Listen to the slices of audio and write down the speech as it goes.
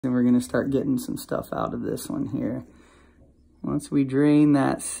And we're gonna start getting some stuff out of this one here. Once we drain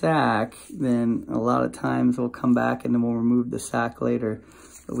that sac, then a lot of times we'll come back and then we'll remove the sac later.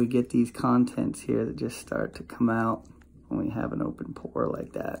 But we get these contents here that just start to come out when we have an open pore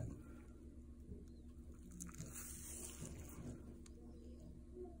like that.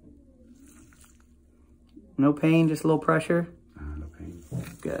 No pain, just a little pressure? No pain.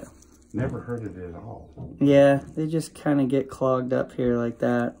 Good. Never hurted it at all. Yeah, they just kind of get clogged up here like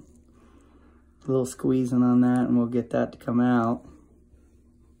that. A little squeezing on that and we'll get that to come out.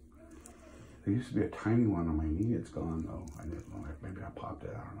 There used to be a tiny one on my knee. It's gone though. I didn't know. Maybe I popped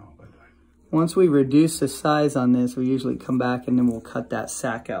it. I don't know. But once we reduce the size on this, we usually come back and then we'll cut that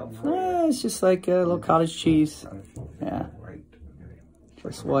sac out. It's just like a little cottage cheese. Yeah. Right. Okay.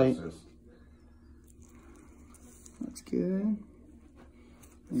 Just white. That's good.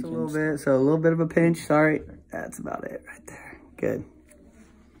 Just a little bit. So a little bit of a pinch. Sorry. That's about it right there. Good.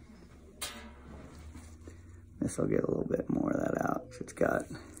 This will get a little bit more of that out. So it's got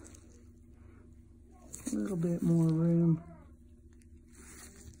a little bit more room.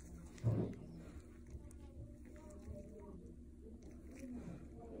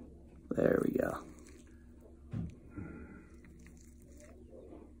 There we go.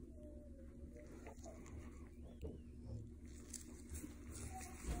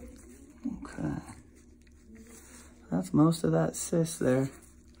 Okay. That's most of that cyst there.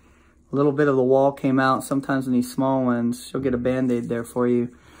 A little bit of the wall came out. Sometimes in these small ones, she'll get a Band-Aid there for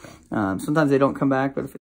you. Sometimes they don't come back, but if